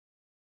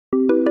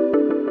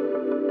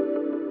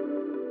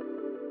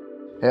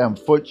Hey, I'm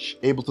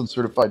Futch, Ableton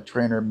Certified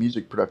Trainer,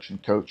 Music Production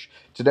Coach.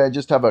 Today I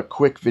just have a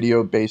quick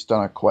video based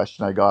on a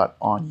question I got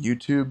on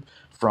YouTube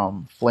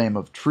from Flame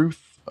of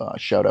Truth.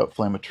 Shout out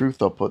Flame of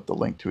Truth. I'll put the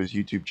link to his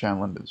YouTube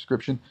channel in the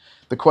description.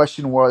 The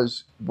question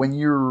was, when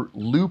you're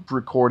loop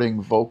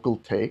recording vocal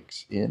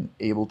takes in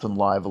Ableton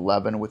Live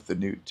 11 with the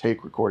new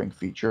take recording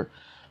feature,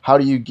 how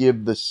do you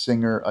give the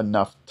singer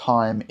enough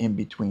time in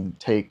between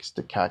takes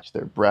to catch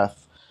their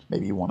breath?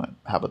 Maybe you want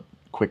to have a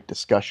quick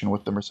discussion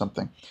with them or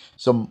something.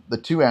 So the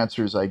two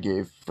answers I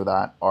gave for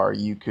that are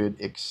you could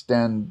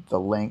extend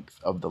the length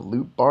of the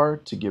loop bar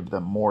to give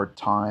them more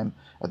time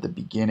at the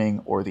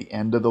beginning or the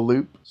end of the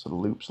loop, so the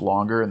loop's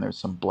longer and there's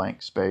some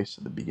blank space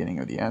at the beginning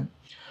or the end.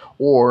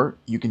 Or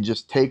you can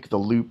just take the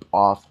loop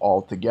off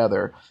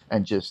altogether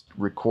and just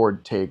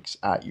record takes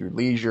at your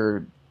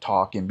leisure,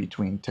 talk in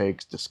between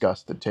takes,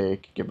 discuss the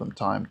take, give them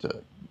time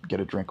to get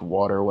a drink of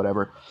water or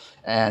whatever.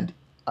 And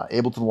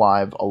Ableton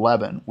Live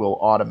 11 will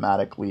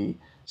automatically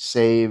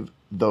save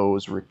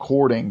those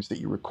recordings that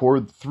you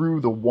record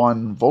through the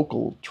one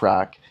vocal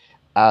track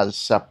as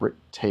separate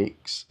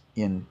takes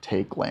in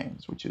take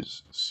lanes, which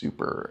is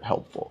super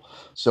helpful.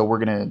 So we're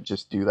going to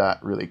just do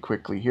that really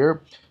quickly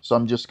here. So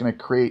I'm just going to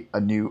create a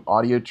new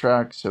audio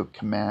track. So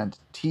Command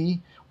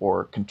T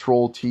or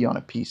Control T on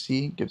a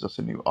PC gives us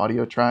a new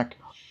audio track.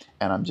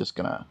 And I'm just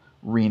going to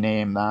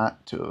rename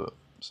that to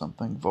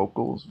something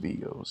vocals,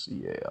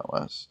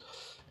 VOCALS.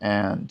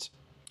 And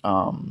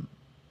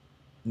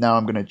now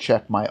I'm going to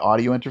check my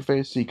audio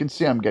interface. So you can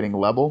see I'm getting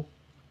level.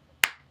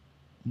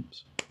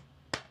 Oops.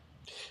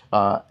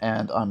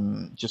 And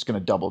I'm just going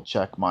to double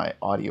check my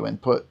audio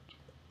input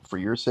for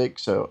your sake.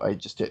 So I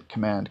just hit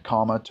Command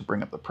comma to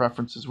bring up the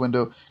preferences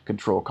window,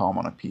 Control comma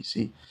on a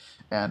PC.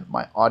 And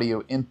my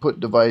audio input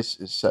device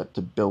is set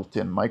to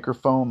built-in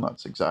microphone.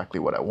 That's exactly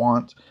what I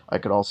want. I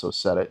could also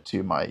set it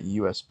to my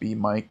USB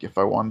mic if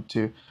I wanted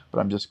to, but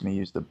I'm just going to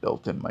use the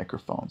built-in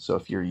microphone. So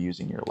if you're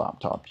using your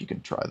laptop, you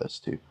can try this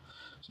too.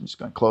 So I'm just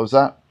going to close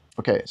that.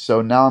 Okay,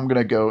 so now I'm going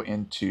to go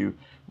into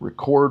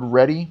record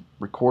ready,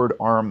 record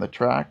arm the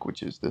track,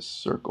 which is this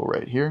circle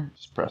right here.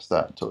 Just press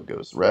that until it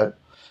goes red.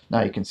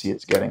 Now you can see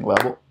it's getting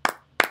level.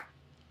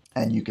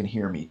 And you can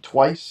hear me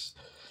twice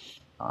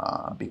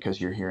because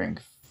you're hearing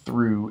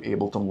through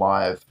Ableton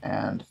Live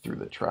and through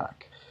the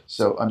track.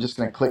 So I'm just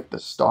going to click the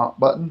stop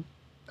button.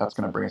 That's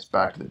going to bring us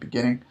back to the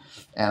beginning.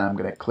 And I'm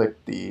going to click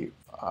the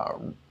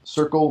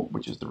circle,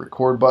 which is the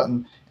record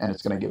button, and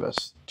it's going to give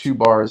us 2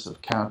 bars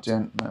of count in,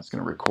 and that's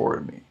going to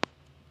record me.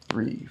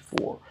 3,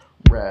 4,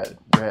 red,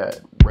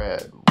 red,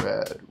 red,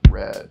 red,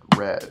 red,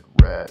 red,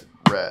 red,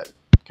 red.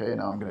 Okay,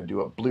 now I'm going to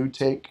do a blue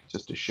take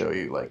just to show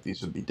you like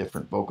these would be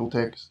different vocal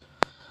takes.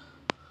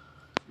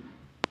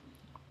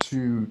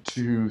 2,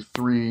 2,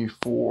 3,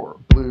 4,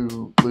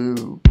 blue,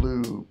 blue,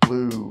 blue,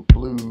 blue,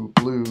 blue,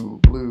 blue,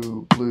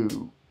 blue,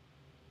 blue.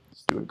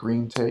 Let's do a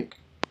green take.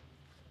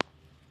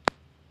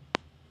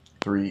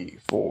 3,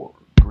 4,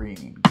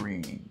 green,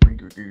 green, green,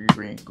 green,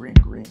 green, green,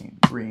 green,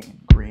 green,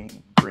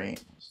 green, green.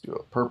 Let's do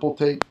a purple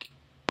take.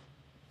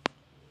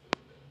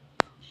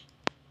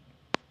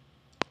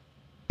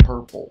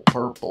 Purple,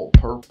 purple,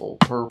 purple,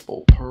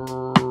 purple,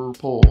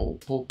 purple,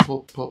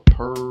 purple,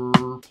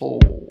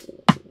 purple.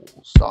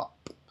 Stop.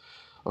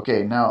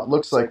 Okay, now it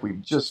looks like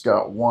we've just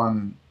got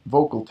one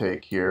vocal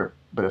take here,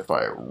 but if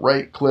I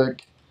right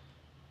click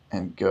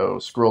and go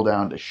scroll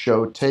down to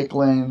show take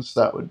lanes,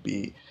 that would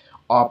be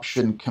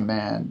Option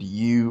Command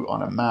U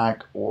on a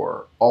Mac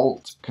or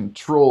Alt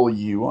Control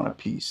U on a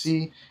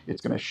PC.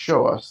 It's going to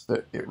show us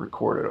that it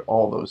recorded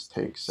all those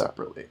takes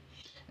separately.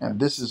 And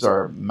this is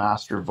our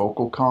master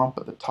vocal comp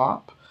at the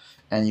top,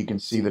 and you can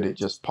see that it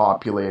just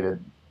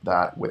populated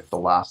that with the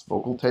last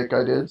vocal take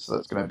I did. So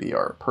that's going to be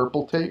our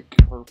purple take.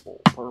 Purple,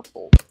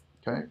 purple.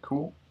 Okay,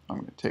 cool. I'm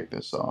going to take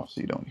this off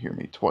so you don't hear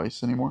me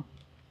twice anymore.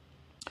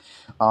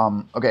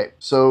 Okay,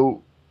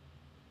 so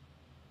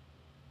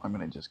I'm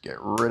going to just get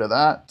rid of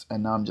that,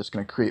 and now I'm just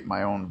going to create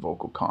my own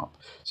vocal comp.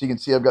 So you can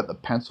see I've got the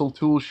pencil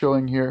tool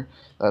showing here.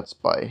 That's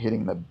by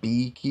hitting the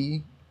B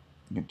key.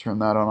 You can turn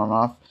that on and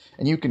off.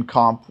 And you can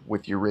comp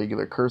with your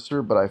regular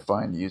cursor, but I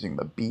find using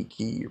the B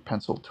key, your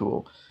pencil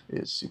tool,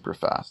 is super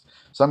fast.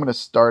 So I'm going to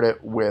start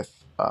it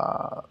with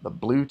the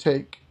blue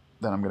take.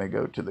 Then I'm going to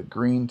go to the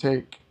green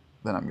take.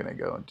 Then I'm going to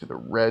go into the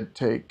red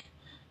take,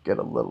 get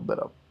a little bit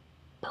of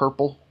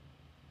purple.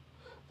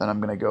 Then I'm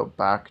going to go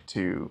back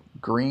to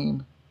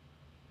green,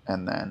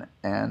 and then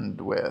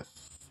end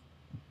with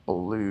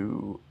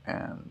blue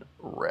and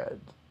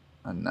red.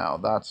 And now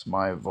that's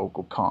my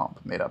vocal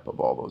comp made up of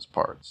all those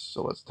parts.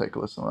 So let's take a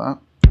listen to that.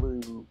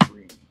 Blue,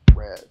 green,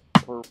 red,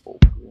 purple,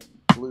 green,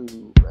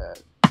 blue, red.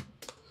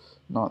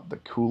 Not the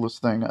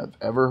coolest thing I've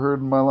ever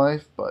heard in my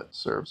life, but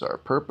serves our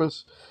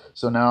purpose.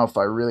 So now if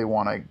I really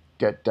want to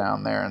get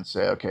down there and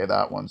say, okay,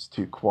 that one's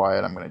too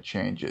quiet, I'm going to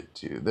change it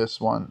to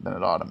this one, then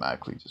it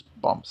automatically just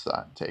bumps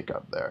that take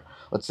up there.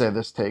 Let's say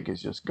this take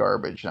is just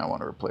garbage and I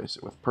want to replace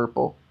it with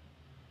purple.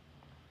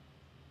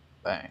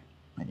 Bang.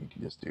 And you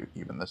can just do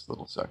even this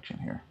little section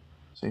here.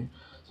 See?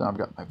 So I've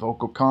got my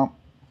vocal comp.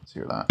 Let's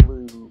hear that.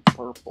 Blue,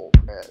 purple,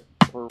 red,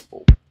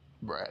 purple.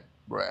 red.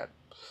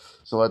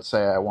 So let's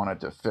say I wanted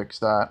to fix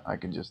that. I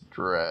can just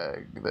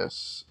drag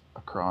this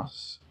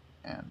across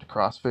and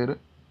crossfade it.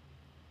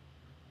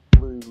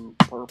 Blue,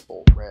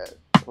 purple, red,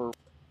 purple.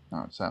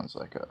 Now it sounds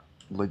like a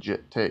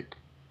legit take,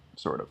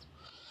 sort of.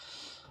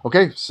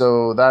 Okay,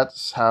 so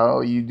that's how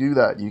you do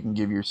that. You can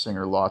give your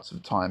singer lots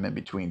of time in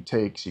between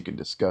takes. You can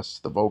discuss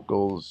the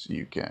vocals.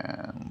 You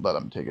can let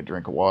them take a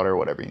drink of water,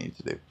 whatever you need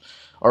to do.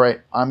 All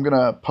right, I'm going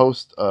to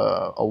post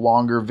a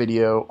longer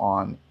video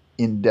on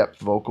in-depth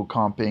vocal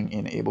comping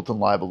in Ableton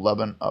Live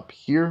 11 up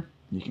here.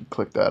 You can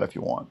click that if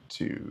you want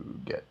to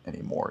get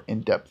any more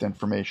in-depth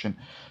information.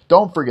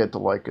 Don't forget to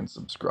like and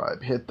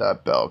subscribe. Hit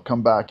that bell.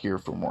 Come back here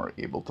for more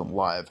Ableton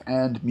Live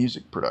and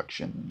music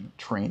production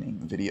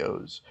training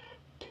videos.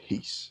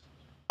 Peace.